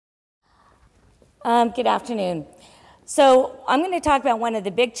Good afternoon. So I'm going to talk about one of the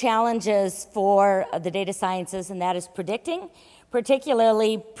big challenges for the data sciences, and that is predicting,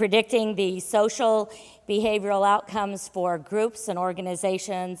 particularly predicting the social behavioral outcomes for groups and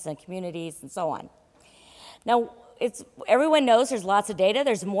organizations and communities and so on. Now, everyone knows there's lots of data.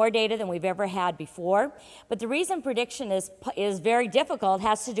 There's more data than we've ever had before. But the reason prediction is very difficult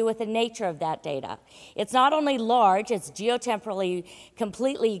has to do with the nature of that data. It's not only large, it's geotemporally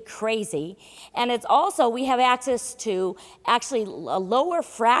completely crazy. And it's also, we have access to actually a lower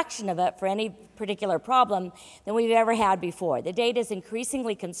fraction of it for any particular problem than we've ever had before. The data is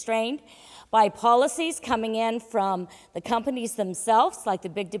increasingly constrained by policies coming in from the companies themselves, like the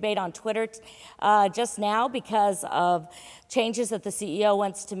big debate on Twitter just now because of changes that the CEO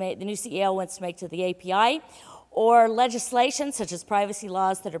wants to make, the new CEO wants to make to the API, or legislation such as privacy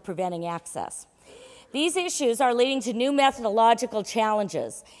laws that are preventing access. These issues are leading to new methodological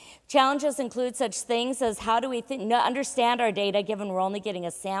challenges. Challenges include such things as how do we understand our data given we're only getting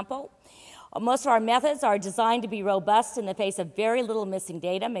a sample? Most of our methods are designed to be robust in the face of very little missing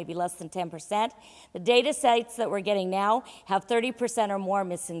data, maybe less than 10%. The data sets that we're getting now have 30% or more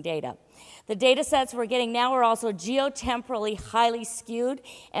missing data. The data sets we're getting now are also geotemporally highly skewed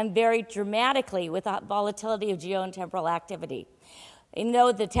and vary dramatically with the volatility of geotemporal activity. Even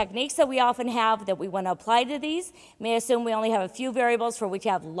though the techniques that we often have that we want to apply to these may assume we only have a few variables for which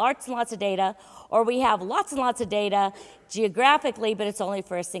we have lots and lots of data, or we have lots and lots of data geographically, but it's only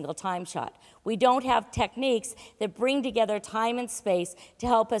for a single time shot. We don't have techniques that bring together time and space to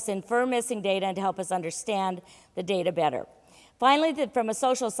help us infer missing data and to help us understand the data better. Finally, from a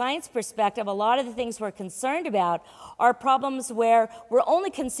social science perspective, a lot of the things we're concerned about are problems where we're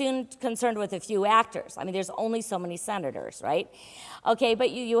only concerned with a few actors. I mean, there's only so many senators, right? Okay, but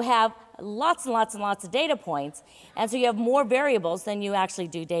you have lots and lots and lots of data points, and so you have more variables than you actually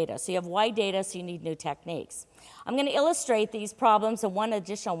do data. So you have wide data, so you need new techniques. I'm going to illustrate these problems and one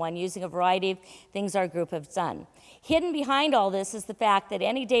additional one using a variety of things our group has done. Hidden behind all this is the fact that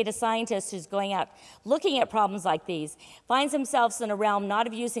any data scientist who's going out looking at problems like these finds themselves in a realm not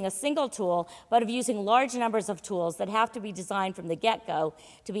of using a single tool, but of using large numbers of tools that have to be designed from the get-go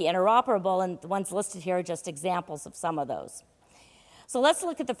to be interoperable, and the ones listed here are just examples of some of those. So let's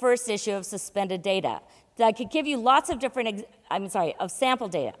look at the first issue of suspended data. I could give you lots of of sample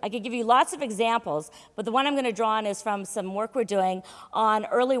data. I could give you lots of examples, but the one I'm going to draw on is from some work we're doing on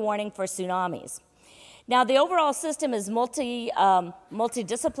early warning for tsunamis. Now, the overall system is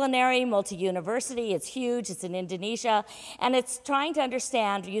multidisciplinary, multi-university. It's huge. It's in Indonesia. And it's trying to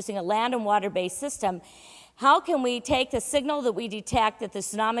understand, using a land and water-based system, how can we take the signal that we detect that the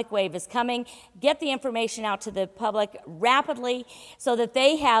tsunami wave is coming, get the information out to the public rapidly so that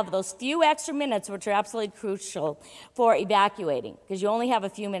they have those few extra minutes, which are absolutely crucial for evacuating, because you only have a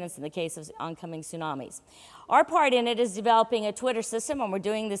few minutes in the case of oncoming tsunamis. Our part in it is developing a Twitter system, and we're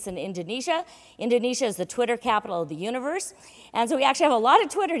doing this in Indonesia. Indonesia is the Twitter capital of the universe, and so we actually have a lot of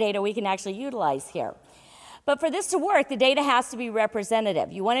Twitter data we can actually utilize here. But for this to work, the data has to be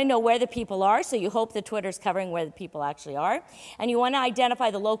representative. You want to know where the people are, so you hope that Twitter's covering where the people actually are. And you want to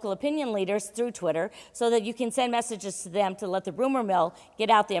identify the local opinion leaders through Twitter so that you can send messages to them to let the rumor mill get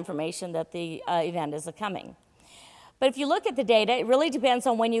out the information that the event is coming. But if you look at the data, it really depends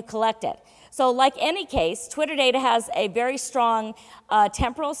on when you collect it. So like any case, Twitter data has a very strong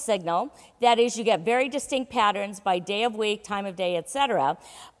temporal signal. That is, you get very distinct patterns by day of week, time of day, etc.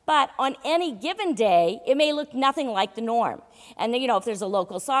 But on any given day, it may look nothing like the norm. And then, if there's a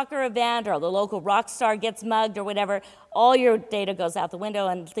local soccer event or the local rock star gets mugged or whatever, all your data goes out the window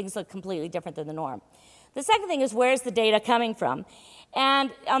and things look completely different than the norm. The second thing is, where's the data coming from?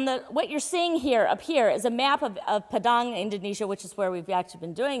 And on what you're seeing here, up here, is a map of Padang, Indonesia, which is where we've actually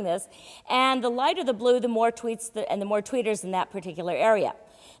been doing this. And the lighter the blue, the more tweets and the more tweeters in that particular area.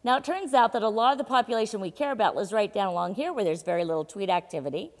 Now, it turns out that a lot of the population we care about lives right down along here where there's very little tweet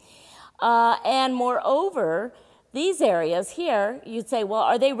activity. And moreover, these areas here, you'd say, well,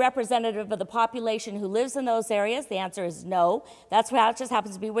 are they representative of the population who lives in those areas? The answer is no. That's where it just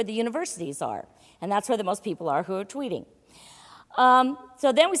happens to be where the universities are. And that's where the most people are who are tweeting.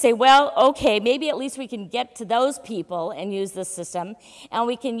 So then we say, well, okay, maybe at least we can get to those people and use this system, and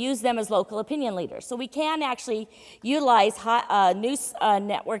we can use them as local opinion leaders. So we can actually utilize news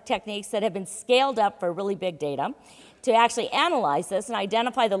network techniques that have been scaled up for really big data to actually analyze this and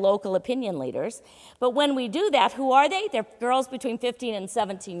identify the local opinion leaders. But when we do that, who are they? They're girls between 15 and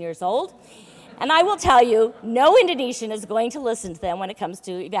 17 years old. And I will tell you, no Indonesian is going to listen to them when it comes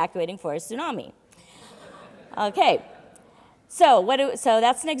to evacuating for a tsunami. Okay. So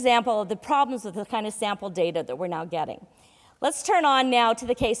that's an example of the problems with the kind of sample data that we're now getting. Let's turn on now to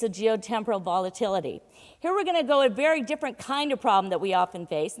the case of geotemporal volatility. Here we're going to go a very different kind of problem that we often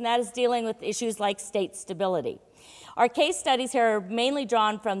face, and that is dealing with issues like state stability. Our case studies here are mainly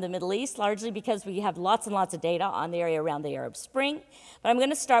drawn from the Middle East, largely because we have lots and lots of data on the area around the Arab Spring. But I'm going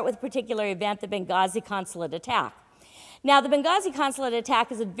to start with a particular event, the Benghazi consulate attack. Now, the Benghazi consulate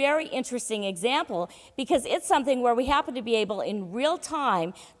attack is a very interesting example because it's something where we happen to be able in real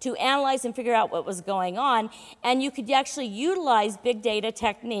time to analyze and figure out what was going on, and you could actually utilize big data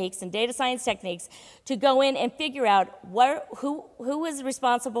techniques and data science techniques to go in and figure out who was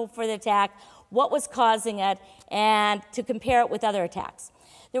responsible for the attack, what was causing it, and to compare it with other attacks.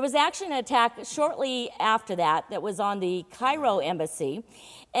 There was actually an attack shortly after that was on the Cairo embassy,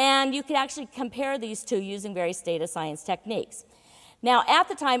 and you could actually compare these two using various data science techniques. Now, at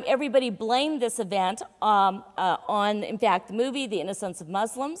the time, everybody blamed this event on, in fact, the movie, The Innocence of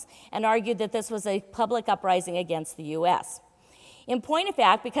Muslims, and argued that this was a public uprising against the U.S. In point of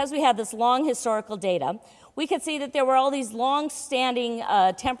fact, because we had this long historical data, we could see that there were all these long-standing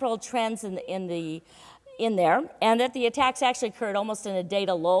temporal trends in there, and that the attacks actually occurred almost in a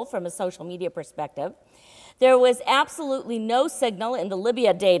data lull from a social media perspective. There was absolutely no signal in the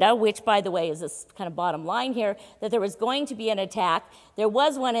Libya data, which, by the way, is this kind of bottom line here, that there was going to be an attack. There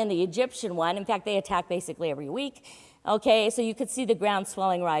was one in the Egyptian one. In fact, they attack basically every week. Okay, so you could see the ground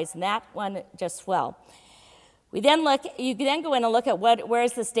swelling rise in that one just swell. You then go in and look at where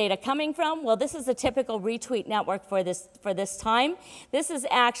is this data coming from? Well, this is a typical retweet network for this time. This is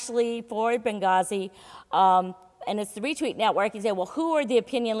actually for Benghazi, and it's the retweet network. You say, well, who are the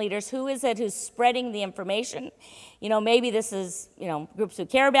opinion leaders? Who is it who's spreading the information? You know, maybe this is, groups we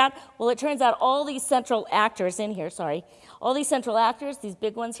care about. Well, it turns out all these central actors in here, all these central actors, these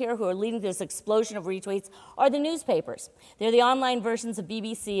big ones here who are leading this explosion of retweets are the newspapers. They're the online versions of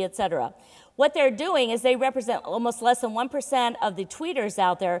BBC, et cetera. What they're doing is they represent almost less than 1% of the tweeters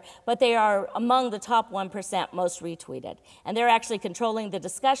out there, but they are among the top 1% most retweeted. And they're actually controlling the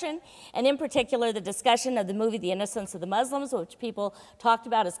discussion, and in particular, the discussion of the movie The Innocence of the Muslims, which people talked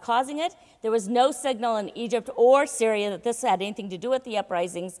about as causing it. There was no signal in Egypt or Syria that this had anything to do with the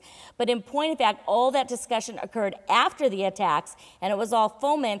uprisings, but in point of fact, all that discussion occurred after the attacks, and it was all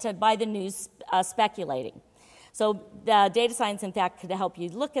fomented by the news speculating. So data science, in fact, could help you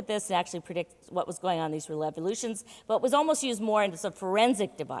look at this and actually predict what was going on in these real evolutions, but it was almost used more as a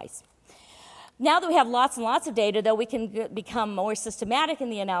forensic device. Now that we have lots and lots of data, though, we can become more systematic in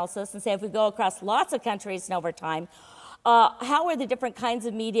the analysis and say if we go across lots of countries and over time, how are the different kinds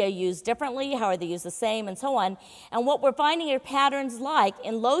of media used differently? How are they used the same? And so on. And what we're finding are patterns like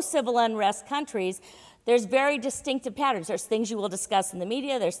in low civil unrest countries, there's very distinctive patterns. There's things you will discuss in the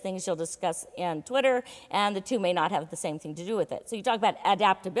media, there's things you'll discuss in Twitter, and the two may not have the same thing to do with it. So you talk about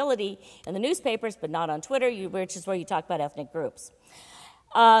adaptability in the newspapers, but not on Twitter, which is where you talk about ethnic groups.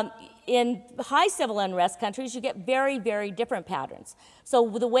 In high civil unrest countries, you get very, very different patterns. So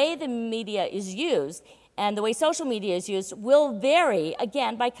the way the media is used and the way social media is used will vary,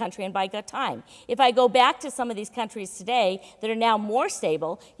 again, by country and by time. If I go back to some of these countries today that are now more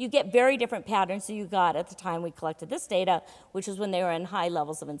stable, you get very different patterns than you got at the time we collected this data, which is when they were in high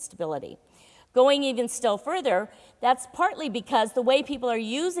levels of instability. Going even still further, that's partly because the way people are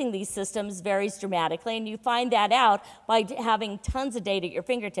using these systems varies dramatically, and you find that out by having tons of data at your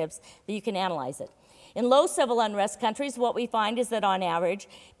fingertips that you can analyze it. In low civil unrest countries, what we find is that on average,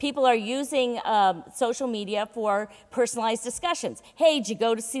 people are using social media for personalized discussions. Hey, did you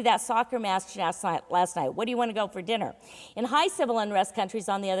go to see that soccer match last night? What do you want to go for dinner? In high civil unrest countries,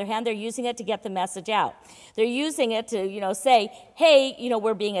 on the other hand, they're using it to get the message out. They're using it to, say, hey,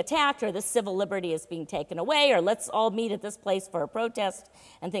 we're being attacked, or this civil liberty is being taken away, or let's all meet at this place for a protest,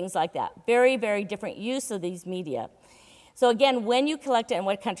 and things like that. Very, very different use of these media. So again, when you collect it and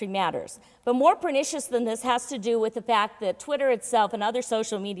what country matters. But more pernicious than this has to do with the fact that Twitter itself and other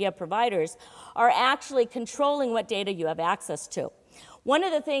social media providers are actually controlling what data you have access to. One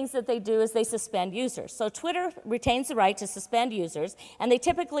of the things that they do is they suspend users. So Twitter retains the right to suspend users, and they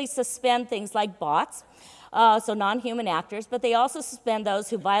typically suspend things like bots, so non-human actors, but they also suspend those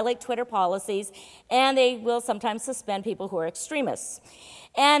who violate Twitter policies, and they will sometimes suspend people who are extremists.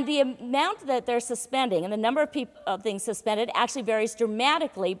 And the amount that they're suspending and the number of things suspended actually varies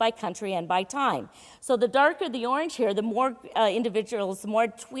dramatically by country and by time. So the darker the orange here, the more individuals, the more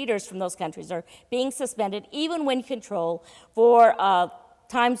tweeters from those countries are being suspended, even when control for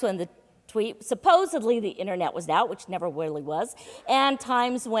times when the tweet, supposedly the internet was out, which never really was, and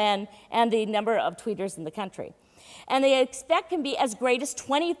times when, and the number of tweeters in the country. And they expect can be as great as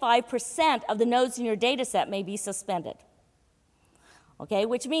 25% of the nodes in your data set may be suspended. okay?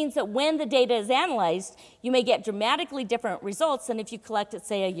 Which means that when the data is analyzed, you may get dramatically different results than if you collect it,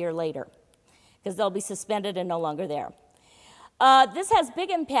 say, a year later, because they'll be suspended and no longer there. This has big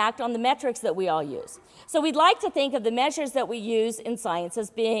impact on the metrics that we all use. So we'd like to think of the measures that we use in science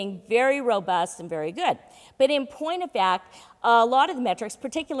as being very robust and very good. But in point of fact, a lot of the metrics,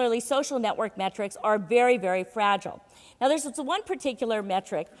 particularly social network metrics, are very, very fragile. Now there's one particular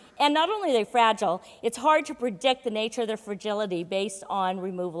metric, and not only are they fragile, it's hard to predict the nature of their fragility based on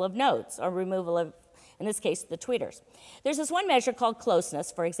removal of nodes, or removal of, in this case, the tweeters. There's this one measure called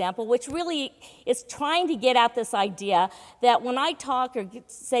closeness, for example, which really is trying to get at this idea that when I talk or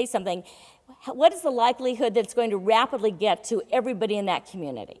say something, what is the likelihood that it's going to rapidly get to everybody in that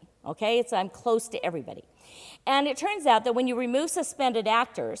community? Okay, I'm close to everybody. And it turns out that when you remove suspended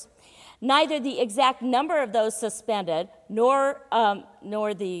actors, neither the exact number of those suspended nor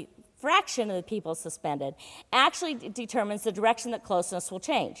the fraction of the people suspended actually determines the direction that closeness will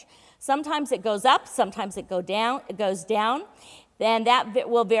change. Sometimes it goes up, sometimes it goes down, then that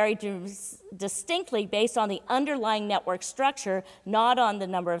will vary distinctly based on the underlying network structure, not on the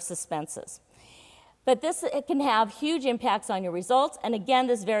number of suspenses. But it can have huge impacts on your results, and again,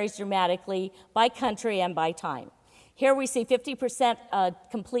 this varies dramatically by country and by time. Here we see 50%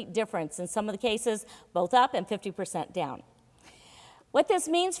 complete difference in some of the cases, both up and 50% down. What this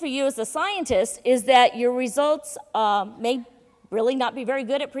means for you as a scientist is that your results may really not be very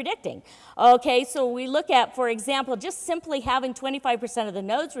good at predicting. Okay, so we look at, for example, just simply having 25% of the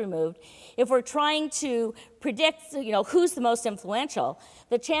nodes removed. If we're trying to predict, who's the most influential,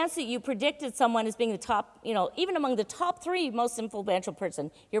 the chance that you predicted someone as being the top, even among the top 3 most influential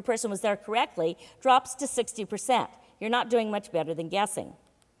person, your person was there correctly, drops to 60%. You're not doing much better than guessing.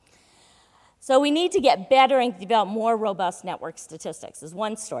 So we need to get better and develop more robust network statistics is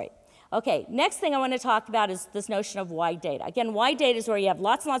one story. Okay, next thing I want to talk about is this notion of wide data. Again, wide data is where you have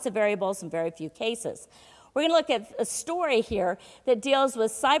lots and lots of variables and very few cases. We're going to look at a story here that deals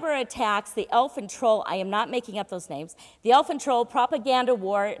with cyber attacks, the elf and troll, I am not making up those names, the elf and troll propaganda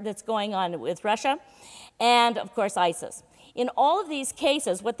war that's going on with Russia, and of course ISIS. In all of these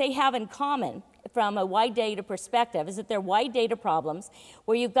cases, what they have in common from a wide data perspective is that they're wide data problems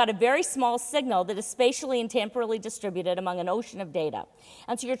where you've got a very small signal that is spatially and temporally distributed among an ocean of data.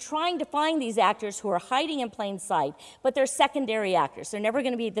 And so you're trying to find these actors who are hiding in plain sight, but they're secondary actors. They're never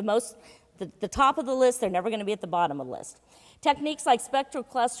going to be the top of the list, they're never going to be at the bottom of the list. Techniques like spectral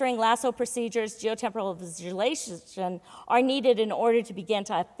clustering, lasso procedures, geotemporal visualization are needed in order to begin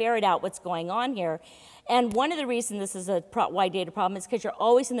to ferret out what's going on here. And one of the reasons this is a wide data problem is because you're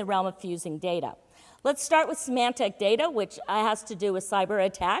always in the realm of fusing data. Let's start with semantic data, which has to do with cyber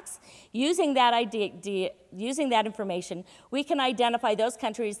attacks. Using that information, we can identify those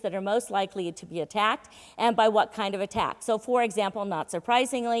countries that are most likely to be attacked and by what kind of attack. So for example, not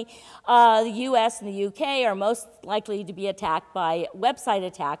surprisingly, the US and the UK are most likely to be attacked by website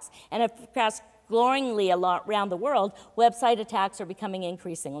attacks, and across glowingly around the world, website attacks are becoming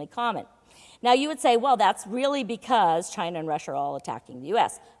increasingly common. Now you would say, well, that's really because China and Russia are all attacking the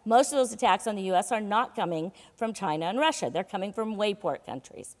US. Most of those attacks on the US are not coming from China and Russia. They're coming from wayport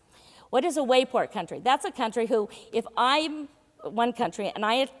countries. What is a wayport country? That's a country who, if I'm one country and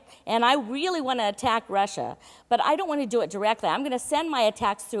I really want to attack Russia, but I don't want to do it directly, I'm going to send my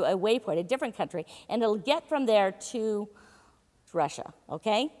attacks through a wayport, a different country, and it'll get from there to Russia,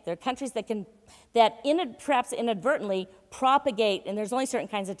 okay? There are countries that perhaps inadvertently propagate, and there's only certain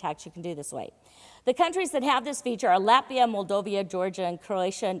kinds of attacks you can do this way. The countries that have this feature are Latvia, Moldova, Georgia, and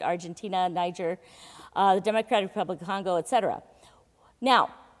Croatia, and Argentina, Niger, the Democratic Republic of Congo, etc. Now,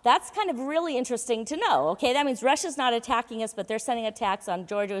 that's kind of really interesting to know, okay? That means Russia's not attacking us, but they're sending attacks on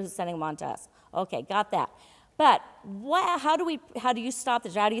Georgia, who's sending them on to us. Okay, got that. But how do you stop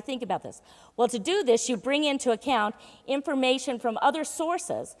this? How do you think about this? Well, to do this, you bring into account information from other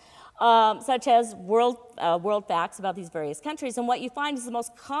sources, such as world facts about these various countries. And what you find is the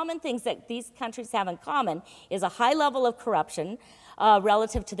most common things that these countries have in common is a high level of corruption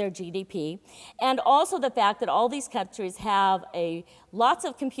relative to their GDP, and also the fact that all these countries have lots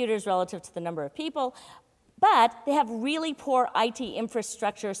of computers relative to the number of people, but they have really poor IT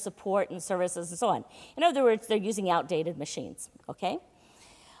infrastructure support and services and so on. In other words, they're using outdated machines, okay?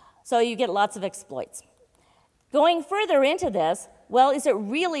 So you get lots of exploits. Going further into this, well, is it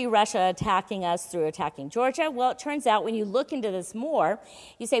really Russia attacking us through attacking Georgia? Well, it turns out when you look into this more,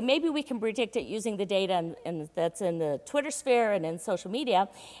 you say maybe we can predict it using the data that's in the Twitter sphere and in social media.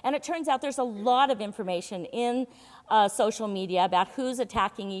 And it turns out there's a lot of information in social media about who's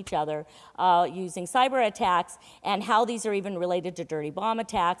attacking each other using cyber attacks and how these are even related to dirty bomb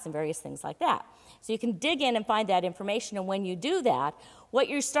attacks and various things like that. So you can dig in and find that information, and when you do that, what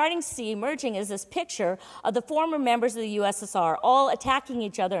you're starting to see emerging is this picture of the former members of the USSR all attacking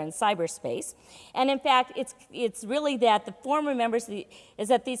each other in cyberspace. And in fact, it's really that the former members is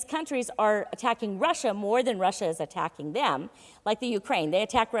that these countries are attacking Russia more than Russia is attacking them, like the Ukraine. They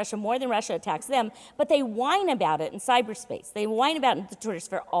attack Russia more than Russia attacks them, but they whine about it in cyberspace. They whine about it in the Twitter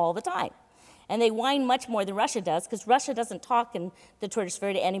sphere all the time. And they whine much more than Russia does, because Russia doesn't talk in the Twitter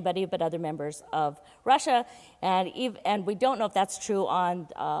sphere to anybody but other members of Russia. And we don't know if that's true on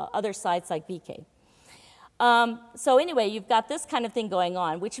other sites like VK. So anyway, you've got this kind of thing going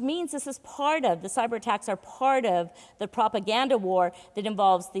on, which means this is part of, the cyber attacks are part of the propaganda war that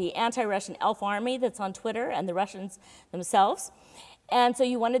involves the anti-Russian elf army that's on Twitter and the Russians themselves. And so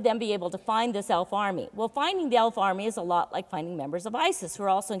you wanted them to be able to find this elf army. Well, finding the elf army is a lot like finding members of ISIS who are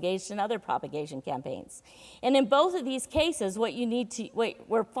also engaged in other propagation campaigns. And in both of these cases, what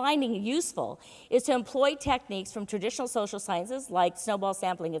we're finding useful is to employ techniques from traditional social sciences like snowball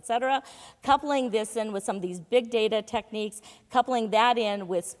sampling, et cetera, coupling this in with some of these big data techniques, coupling that in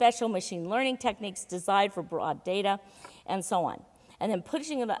with special machine learning techniques designed for broad data, and so on. And then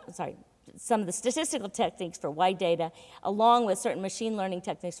pushing it, some of the statistical techniques for wide data, along with certain machine learning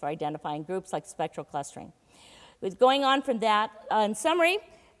techniques for identifying groups like spectral clustering. With going on from that, in summary,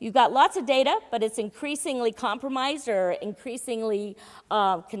 you've got lots of data, but it's increasingly compromised or increasingly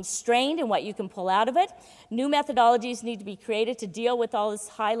constrained in what you can pull out of it. New methodologies need to be created to deal with all this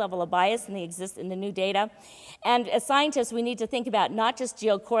high level of bias in the new data. And as scientists, we need to think about not just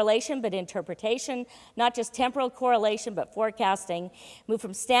geocorrelation, but interpretation, not just temporal correlation, but forecasting, move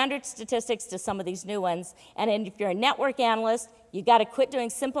from standard statistics to some of these new ones. And if you're a network analyst, you've got to quit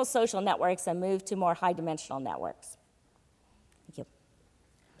doing simple social networks and move to more high-dimensional networks. Thank you.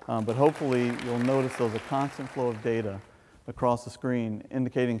 But hopefully you'll notice there's a constant flow of data across the screen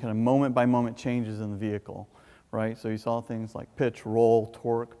indicating kind of moment-by-moment changes in the vehicle, right? So you saw things like pitch, roll,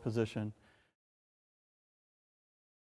 torque, position.